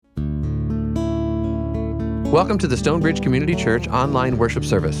Welcome to the Stonebridge Community Church online worship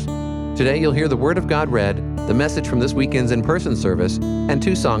service. Today you'll hear the Word of God read, the message from this weekend's in-person service, and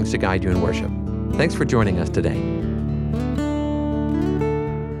 2 songs to guide you in worship. Thanks for joining us today.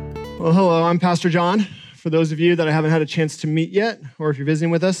 Well, hello, I'm Pastor John. For those of you that I haven't had a chance to meet yet, or if you're visiting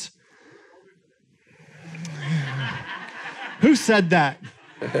with us. Who said that?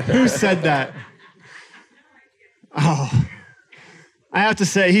 Who said that? Oh, I have to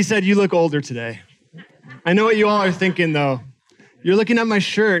say, he said, you look older today. I know what you all are thinking, though. You're looking at my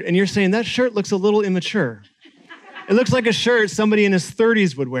shirt, and you're saying, that shirt looks a little immature. It looks like a shirt somebody in his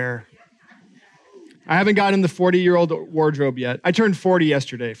 30s would wear. I haven't gotten the 40-year-old wardrobe yet. I turned 40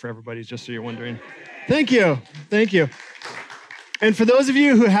 yesterday, for everybody, just so you're wondering. Thank you. Thank you. And for those of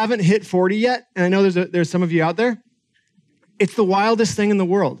you who haven't hit 40 yet, and I know there's some of you out there, it's the wildest thing in the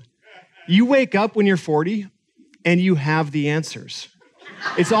world. You wake up when you're 40, and you have the answers.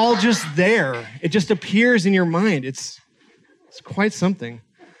 It's all just there. It just appears in your mind. It's quite something.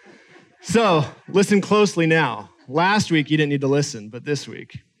 So listen closely now. Last week, you didn't need to listen, but this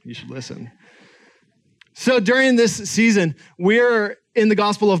week, you should listen. So during this season, we're in the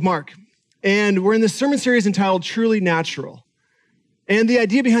Gospel of Mark, and we're in this sermon series entitled Truly Natural. And the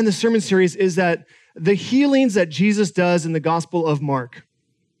idea behind the sermon series is that the healings that Jesus does in the Gospel of Mark,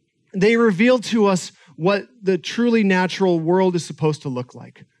 they reveal to us what the truly natural world is supposed to look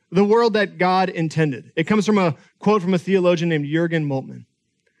like, the world that God intended. It comes from a quote from a theologian named Jürgen Moltmann.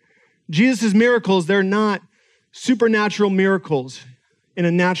 Jesus' miracles, they're not supernatural miracles in a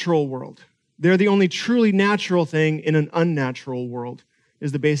natural world. They're the only truly natural thing in an unnatural world,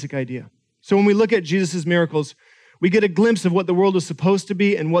 is the basic idea. So when we look at Jesus' miracles, we get a glimpse of what the world is supposed to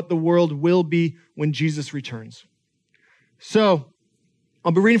be and what the world will be when Jesus returns. So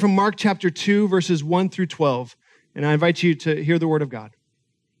I'll be reading from Mark chapter 2, verses 1 through 12, and I invite you to hear the word of God.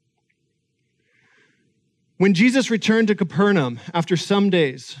 When Jesus returned to Capernaum after some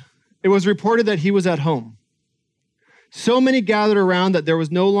days, it was reported that he was at home. So many gathered around that there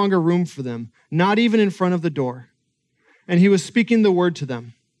was no longer room for them, not even in front of the door. And he was speaking the word to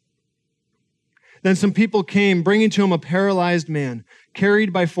them. Then some people came, bringing to him a paralyzed man,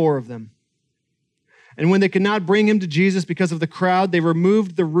 carried by 4 of them. And when they could not bring him to Jesus because of the crowd, they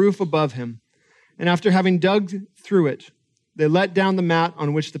removed the roof above him. And after having dug through it, they let down the mat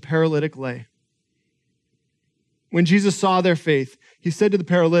on which the paralytic lay. When Jesus saw their faith, he said to the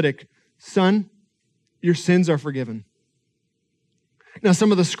paralytic, "Son, your sins are forgiven." Now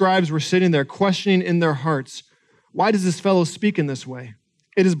some of the scribes were sitting there, questioning in their hearts, "Why does this fellow speak in this way?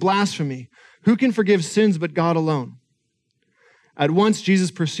 It is blasphemy. Who can forgive sins but God alone?" At once,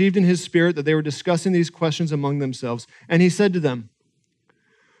 Jesus perceived in his spirit that they were discussing these questions among themselves, and he said to them,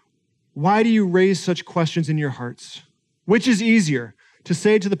 "Why do you raise such questions in your hearts? Which is easier, to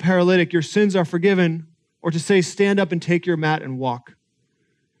say to the paralytic, 'Your sins are forgiven,' or to say, 'Stand up and take your mat and walk'?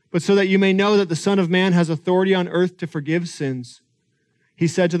 But so that you may know that the Son of Man has authority on earth to forgive sins," he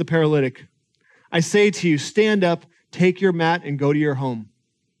said to the paralytic, "I say to you, stand up, take your mat, and go to your home."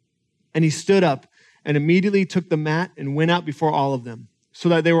 And he stood up and immediately took the mat and went out before all of them, so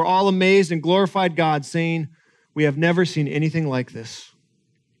that they were all amazed and glorified God, saying, "We have never seen anything like this."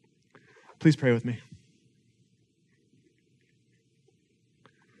 Please pray with me.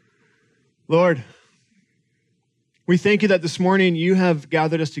 Lord, we thank you that this morning you have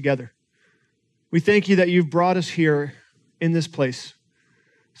gathered us together. We thank you that you've brought us here in this place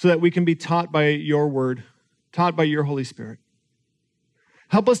so that we can be taught by your word, taught by your Holy Spirit.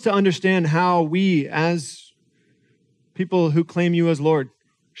 Help us to understand how we, as people who claim you as Lord,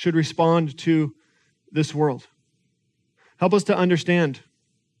 should respond to this world. Help us to understand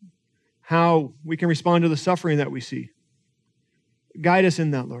how we can respond to the suffering that we see. Guide us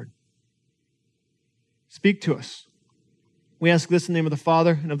in that, Lord. Speak to us. We ask this in the name of the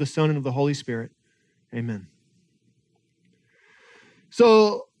Father, and of the Son, and of the Holy Spirit. Amen.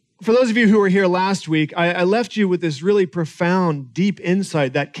 So, for those of you who were here last week, I left you with this really profound, deep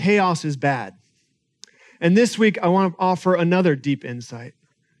insight that chaos is bad. And this week, I want to offer another deep insight.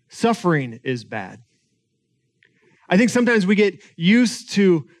 Suffering is bad. I think sometimes we get used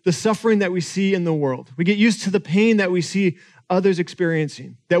to the suffering that we see in the world. We get used to the pain that we see others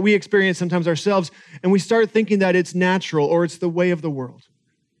experiencing, that we experience sometimes ourselves, and we start thinking that it's natural or it's the way of the world.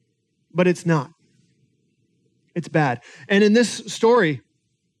 But it's not. It's bad. And in this story,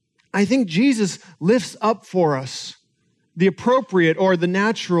 I think Jesus lifts up for us the appropriate or the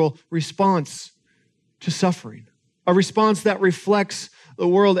natural response to suffering, a response that reflects the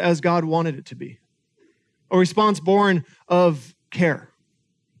world as God wanted it to be, a response born of care.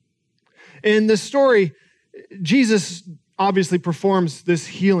 In this story, Jesus obviously performs this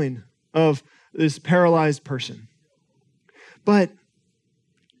healing of this paralyzed person. But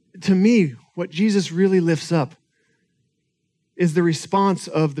to me, what Jesus really lifts up is the response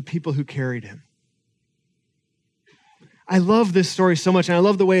of the people who carried him. I love this story so much, and I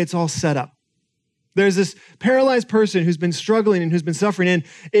love the way it's all set up. There's this paralyzed person who's been struggling and who's been suffering. And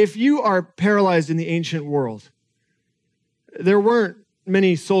if you are paralyzed in the ancient world, there weren't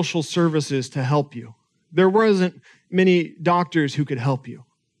many social services to help you. There wasn't many doctors who could help you.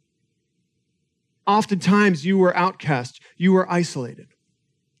 Oftentimes, you were outcast. You were isolated.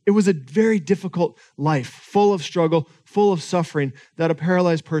 It was a very difficult life, full of struggle, full of suffering that a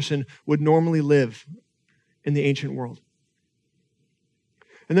paralyzed person would normally live in the ancient world.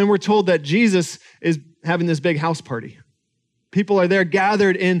 And then we're told that Jesus is having this big house party. People are there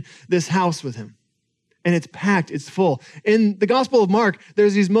gathered in this house with him. And it's packed, it's full. In the Gospel of Mark,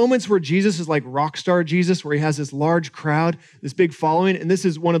 there's these moments where Jesus is like rock star Jesus, where he has this large crowd, this big following, and this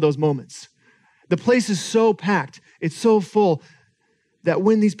is one of those moments. The place is so packed, it's so full, that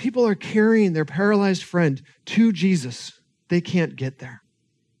when these people are carrying their paralyzed friend to Jesus, they can't get there.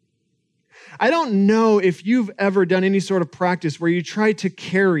 I don't know if you've ever done any sort of practice where you try to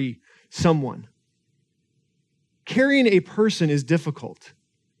carry someone. Carrying a person is difficult.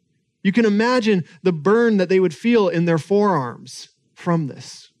 You can imagine the burn that they would feel in their forearms from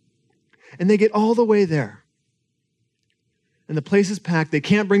this. And they get all the way there. And the place is packed. They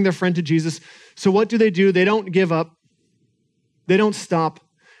can't bring their friend to Jesus. So what do? They don't give up. They don't stop.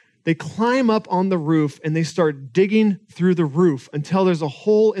 They climb up on the roof and they start digging through the roof until there's a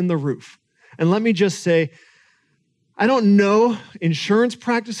hole in the roof. And let me just say, I don't know insurance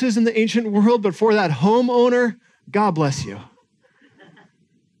practices in the ancient world, but for that homeowner, God bless you.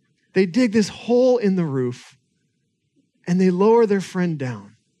 They dig this hole in the roof and they lower their friend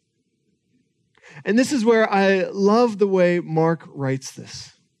down. And this is where I love the way Mark writes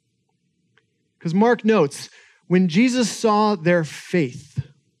this. Because Mark notes, when Jesus saw their faith,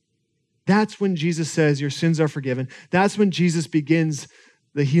 that's when Jesus says, your sins are forgiven. That's when Jesus begins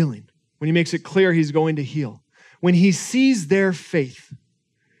the healing. When he makes it clear he's going to heal. When he sees their faith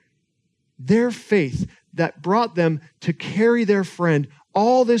that brought them to carry their friend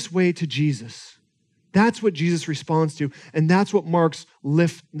all this way to Jesus. That's what Jesus responds to, and that's what Mark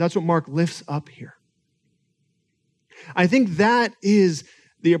lifts up here. I think that is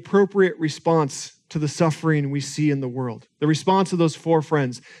the appropriate response to the suffering we see in the world. The response of those four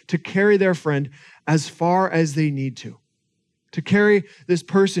friends, to carry their friend as far as they need to carry this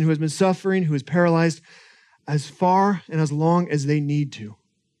person who has been suffering, who is paralyzed, as far and as long as they need to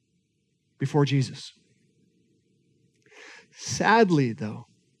before Jesus. Sadly, though,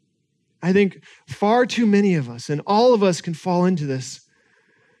 I think far too many of us, and all of us can fall into this,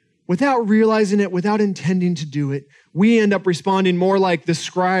 without realizing it, without intending to do it, we end up responding more like the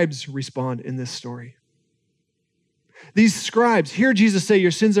scribes respond in this story. These scribes hear Jesus say,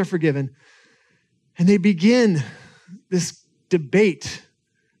 your sins are forgiven, and they begin this debate,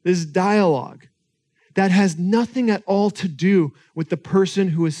 this dialogue that has nothing at all to do with the person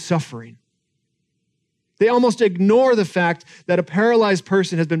who is suffering. They almost ignore the fact that a paralyzed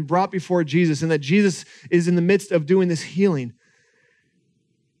person has been brought before Jesus and that Jesus is in the midst of doing this healing.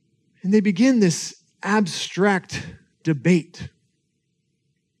 And they begin this abstract debate.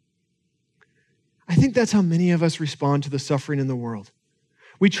 I think that's how many of us respond to the suffering in the world.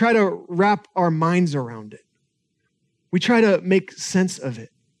 We try to wrap our minds around it. We try to make sense of it.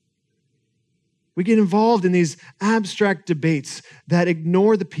 We get involved in these abstract debates that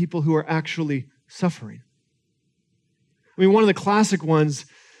ignore the people who are actually suffering. I mean, one of the classic ones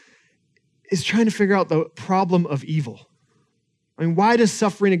is trying to figure out the problem of evil. I mean, why does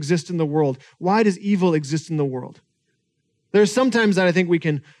suffering exist in the world? Why does evil exist in the world? There's sometimes that I think we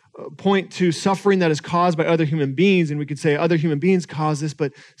can point to suffering that is caused by other human beings, and we could say other human beings cause this,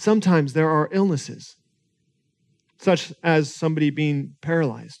 but sometimes there are illnesses, such as somebody being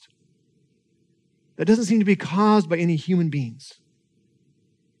paralyzed, that doesn't seem to be caused by any human beings.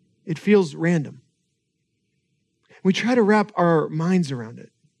 It feels random. We try to wrap our minds around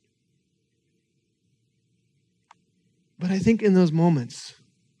it. But I think in those moments,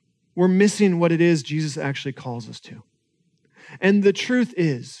 we're missing what it is Jesus actually calls us to. And the truth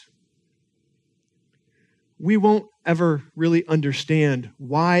is, we won't ever really understand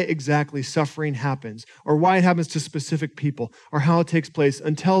why exactly suffering happens, or why it happens to specific people, or how it takes place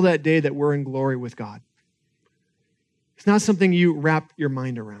until that day that we're in glory with God. It's not something you wrap your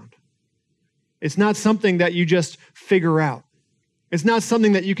mind around. It's not something that you just figure out. It's not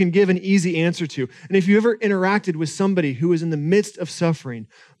something that you can give an easy answer to. And if you ever interacted with somebody who is in the midst of suffering,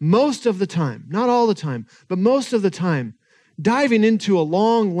 most of the time, not all the time, but most of the time, diving into a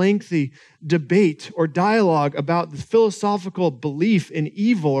long, lengthy debate or dialogue about the philosophical belief in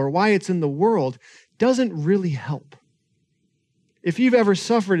evil or why it's in the world doesn't really help. If you've ever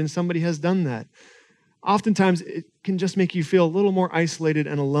suffered and somebody has done that, oftentimes it can just make you feel a little more isolated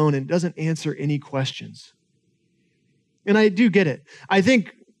and alone and doesn't answer any questions. And I do get it. I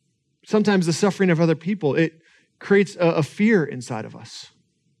think sometimes the suffering of other people, it creates a fear inside of us.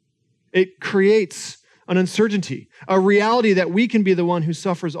 It creates an uncertainty, a reality that we can be the one who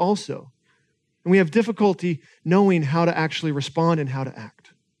suffers also. And we have difficulty knowing how to actually respond and how to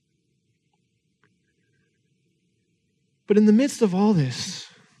act. But in the midst of all this,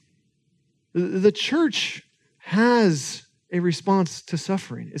 the church has a response to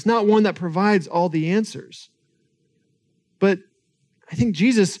suffering. It's not one that provides all the answers. But I think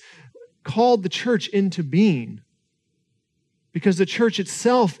Jesus called the church into being because the church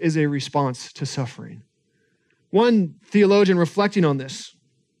itself is a response to suffering. One theologian reflecting on this,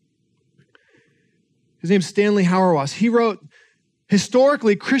 his name's Stanley Hauerwas, he wrote,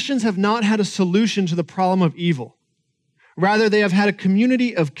 "Historically, Christians have not had a solution to the problem of evil. Rather, they have had a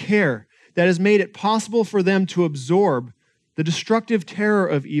community of care that has made it possible for them to absorb the destructive terror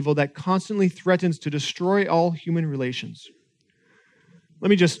of evil that constantly threatens to destroy all human relations." Let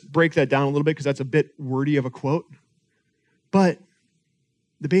me just break that down a little bit because that's a bit wordy of a quote. But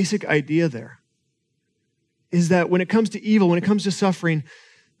the basic idea there is that when it comes to evil, when it comes to suffering,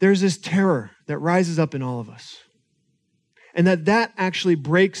 there's this terror that rises up in all of us. And that actually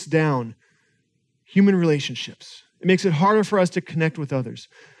breaks down human relationships. It makes it harder for us to connect with others.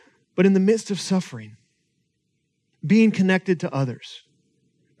 But in the midst of suffering, being connected to others,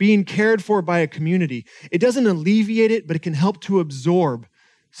 being cared for by a community, it doesn't alleviate it, but it can help to absorb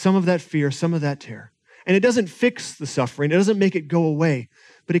some of that fear, some of that terror. And it doesn't fix the suffering. It doesn't make it go away,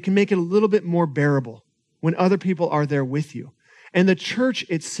 but it can make it a little bit more bearable when other people are there with you. And the church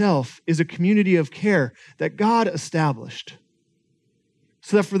itself is a community of care that God established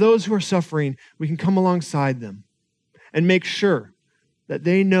so that for those who are suffering, we can come alongside them and make sure that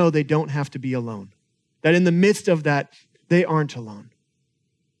they know they don't have to be alone, that in the midst of that, they aren't alone.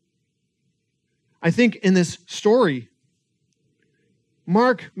 I think in this story,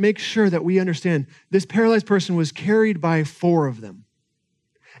 Mark makes sure that we understand this paralyzed person was carried by 4 of them.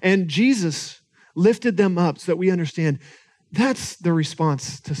 And Jesus lifted them up so that we understand that's the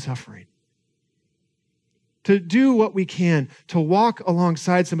response to suffering. To do what we can, to walk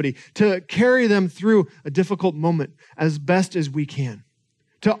alongside somebody, to carry them through a difficult moment as best as we can,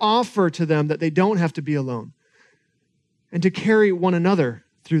 to offer to them that they don't have to be alone, and to carry one another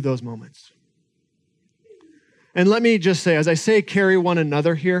through those moments. And let me just say, as I say carry one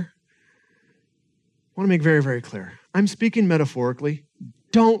another here, I want to make very, very clear. I'm speaking metaphorically.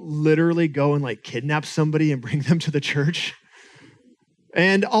 Don't literally go and kidnap somebody and bring them to the church.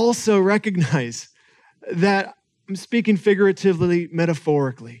 And also recognize that I'm speaking figuratively,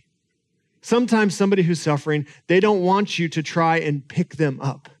 metaphorically. Sometimes somebody who's suffering, they don't want you to try and pick them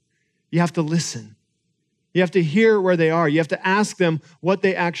up. You have to listen. You have to hear where they are. You have to ask them what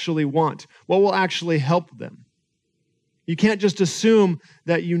they actually want, what will actually help them. You can't just assume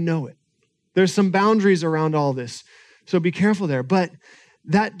that you know it. There's some boundaries around all this, so be careful there. But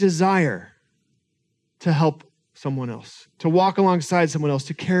that desire to help someone else, to walk alongside someone else,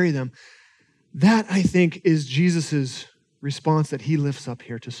 to carry them, that, I think, is Jesus's response that he lifts up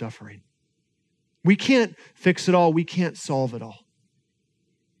here to suffering. We can't fix it all. We can't solve it all.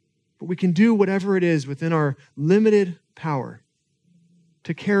 But we can do whatever it is within our limited power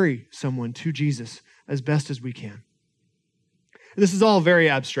to carry someone to Jesus as best as we can. This is all very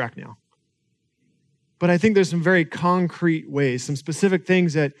abstract now. But I think there's some very concrete ways, some specific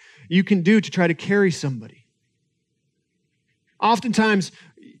things that you can do to try to carry somebody. Oftentimes,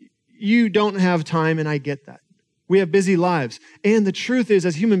 you don't have time, and I get that. We have busy lives. And the truth is,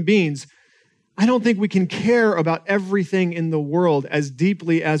 as human beings, I don't think we can care about everything in the world as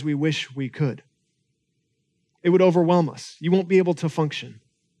deeply as we wish we could. It would overwhelm us. You won't be able to function.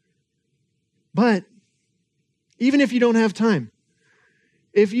 But even if you don't have time,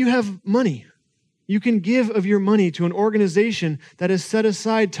 if you have money, you can give of your money to an organization that has set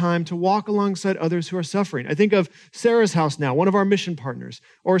aside time to walk alongside others who are suffering. I think of Sarah's House Now, one of our mission partners,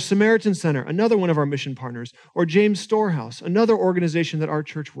 or Samaritan Center, another one of our mission partners, or James Storehouse, another organization that our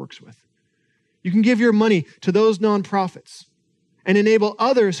church works with. You can give your money to those nonprofits and enable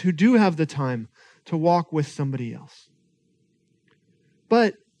others who do have the time to walk with somebody else.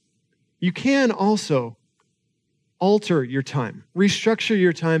 But you can also alter your time, restructure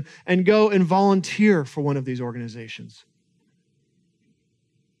your time, and go and volunteer for one of these organizations.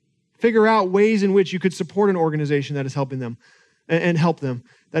 Figure out ways in which you could support an organization that is helping them and help them,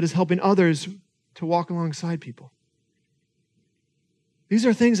 that is helping others to walk alongside people. These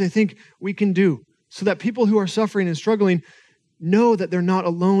are things I think we can do so that people who are suffering and struggling know that they're not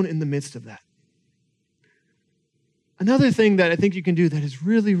alone in the midst of that. Another thing that I think you can do that is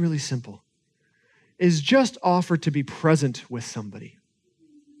really, really simple is just offer to be present with somebody.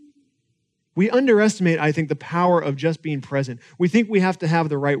 We underestimate, I think, the power of just being present. We think we have to have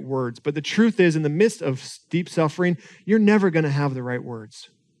the right words, but the truth is, in the midst of deep suffering, you're never going to have the right words.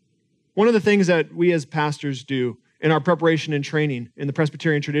 One of the things that we as pastors do in our preparation and training in the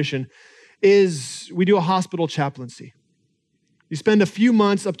Presbyterian tradition is we do a hospital chaplaincy. You spend a few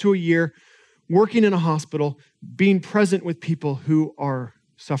months up to a year working in a hospital, being present with people who are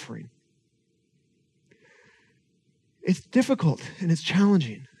suffering. It's difficult and it's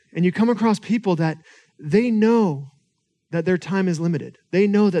challenging. And you come across people that they know that their time is limited. They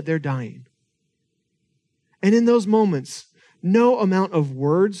know that they're dying. And in those moments, no amount of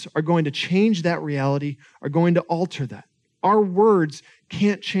words are going to change that reality, are going to alter that. Our words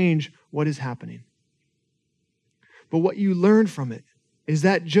can't change what is happening. But what you learn from it is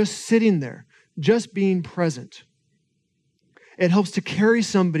that just sitting there, just being present, it helps to carry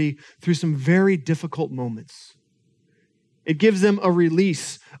somebody through some very difficult moments. It gives them a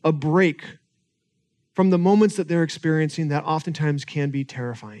release, a break from the moments that they're experiencing that oftentimes can be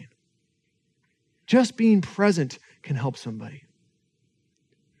terrifying. Just being present can help somebody.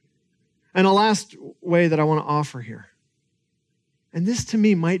 And a last way that I want to offer here, and this to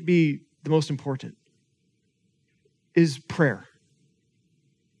me might be the most important, is prayer.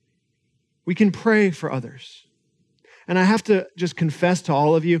 We can pray for others. And I have to just confess to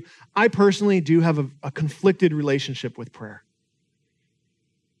all of you, I personally do have a conflicted relationship with prayer.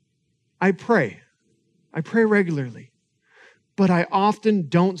 I pray regularly, but I often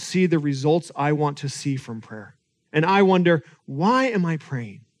don't see the results I want to see from prayer. And I wonder, why am I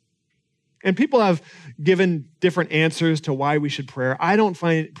praying? And people have given different answers to why we should pray.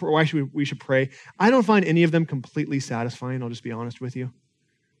 We should pray. I don't find any of them completely satisfying, I'll just be honest with you.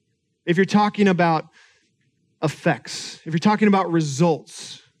 If you're talking about effects, if you're talking about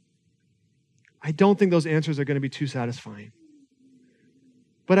results, I don't think those answers are going to be too satisfying.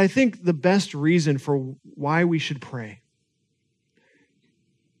 But I think the best reason for why we should pray,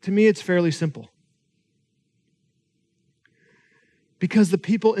 to me, it's fairly simple. Because the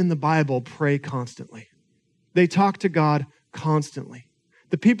people in the Bible pray constantly. They talk to God constantly.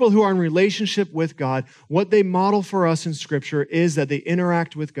 The people who are in relationship with God, what they model for us in Scripture is that they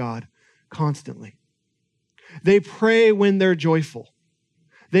interact with God constantly. They pray when they're joyful.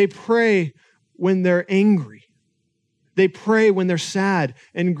 They pray when they're angry. They pray when they're sad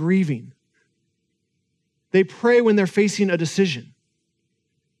and grieving. They pray when they're facing a decision.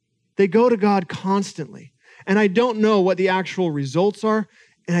 They go to God constantly. And I don't know what the actual results are,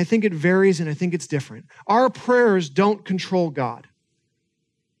 and I think it varies and I think it's different. Our prayers don't control God.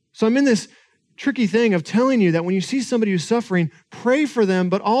 So I'm in this tricky thing of telling you that when you see somebody who's suffering, pray for them,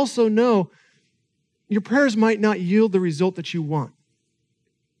 but also know your prayers might not yield the result that you want.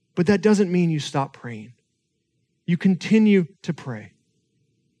 But that doesn't mean you stop praying. You continue to pray.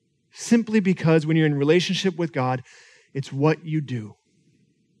 Simply because when you're in relationship with God, it's what you do.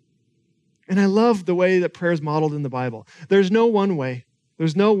 And I love the way that prayer is modeled in the Bible. There's no one way.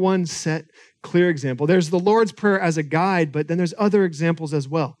 There's no one set, clear example. There's the Lord's Prayer as a guide, but then there's other examples as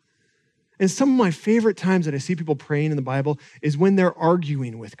well. And some of my favorite times that I see people praying in the Bible is when they're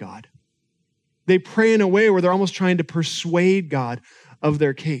arguing with God. They pray in a way where they're almost trying to persuade God of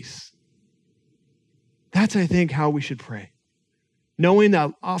their case. That's, I think, how we should pray. Knowing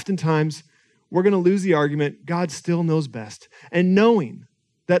that oftentimes we're going to lose the argument, God still knows best. And knowing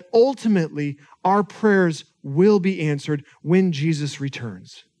that ultimately our prayers will be answered when Jesus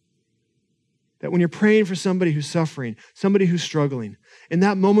returns. That when you're praying for somebody who's suffering, somebody who's struggling, in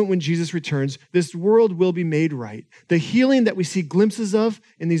that moment when Jesus returns, this world will be made right. The healing that we see glimpses of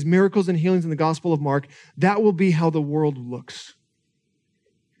in these miracles and healings in the Gospel of Mark, that will be how the world looks.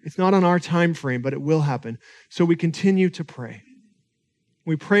 It's not on our time frame, but it will happen. So we continue to pray.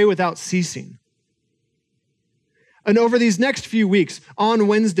 We pray without ceasing. And over these next few weeks, on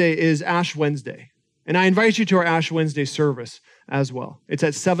Wednesday is Ash Wednesday. And I invite you to our Ash Wednesday service as well. It's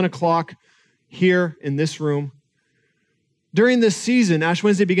at 7 o'clock here in this room. During this season, Ash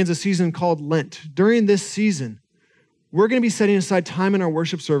Wednesday begins a season called Lent. During this season, we're going to be setting aside time in our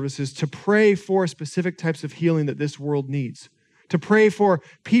worship services to pray for specific types of healing that this world needs, to pray for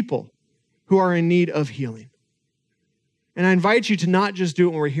people who are in need of healing. And I invite you to not just do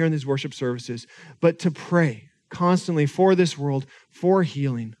it when we're here in these worship services, but to pray constantly for this world, for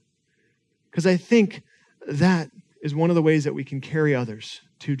healing, Because I think that is one of the ways that we can carry others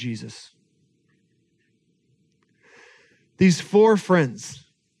to Jesus. These 4 friends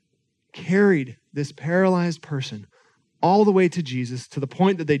carried this paralyzed person all the way to Jesus, to the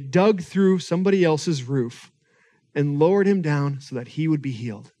point that they dug through somebody else's roof and lowered him down so that he would be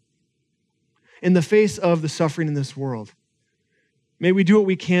healed. In the face of the suffering in this world, may we do what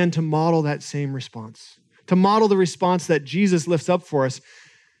we can to model that same response, to model the response that Jesus lifts up for us,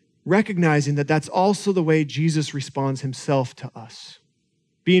 recognizing that that's also the way Jesus responds himself to us.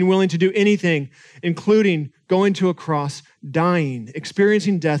 Being willing to do anything, including going to a cross, dying,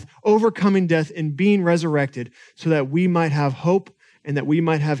 experiencing death, overcoming death, and being resurrected so that we might have hope and that we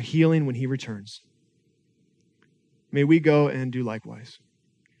might have healing when he returns. May we go and do likewise.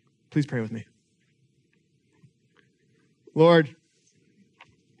 Please pray with me. Lord,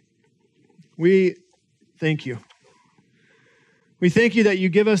 we thank you. We thank you that you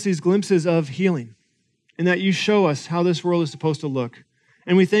give us these glimpses of healing and that you show us how this world is supposed to look.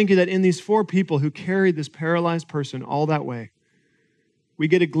 And we thank you that in these 4 people who carried this paralyzed person all that way, we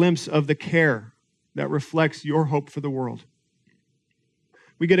get a glimpse of the care that reflects your hope for the world.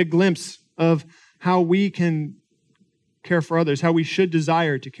 We get a glimpse of how we can care for others, how we should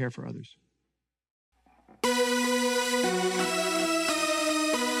desire to care for others.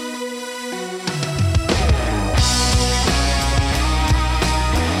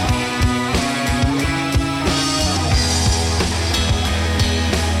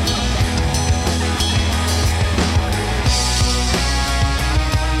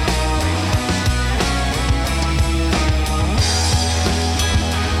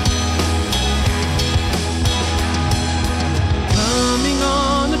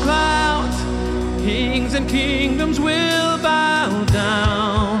 And kingdoms will bow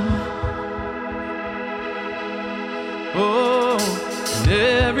down. Oh, and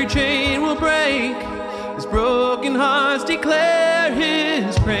every chain will break as broken hearts declare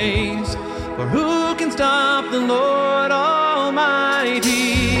his praise. For who can stop the Lord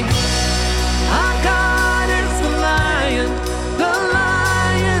Almighty? Our God is the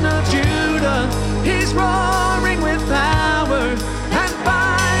Lion of Judah. He's roaring with power and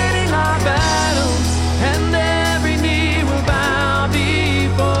fighting our battles. And every knee will bow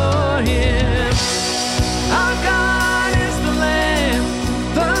before him. Our God is the Lamb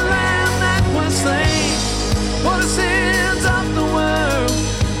that was slain for the sins of the world.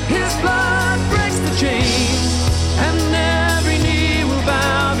 His blood breaks the chains, and every knee will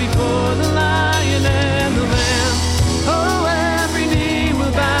bow before the Lion and the Lamb. Oh, every knee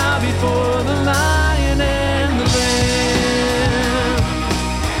will bow before the Lion and the Lamb.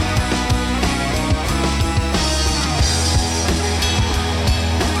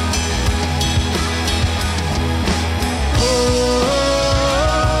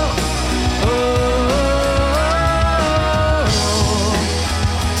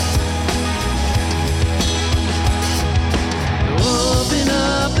 Open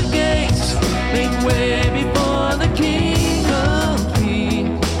up the gates, make way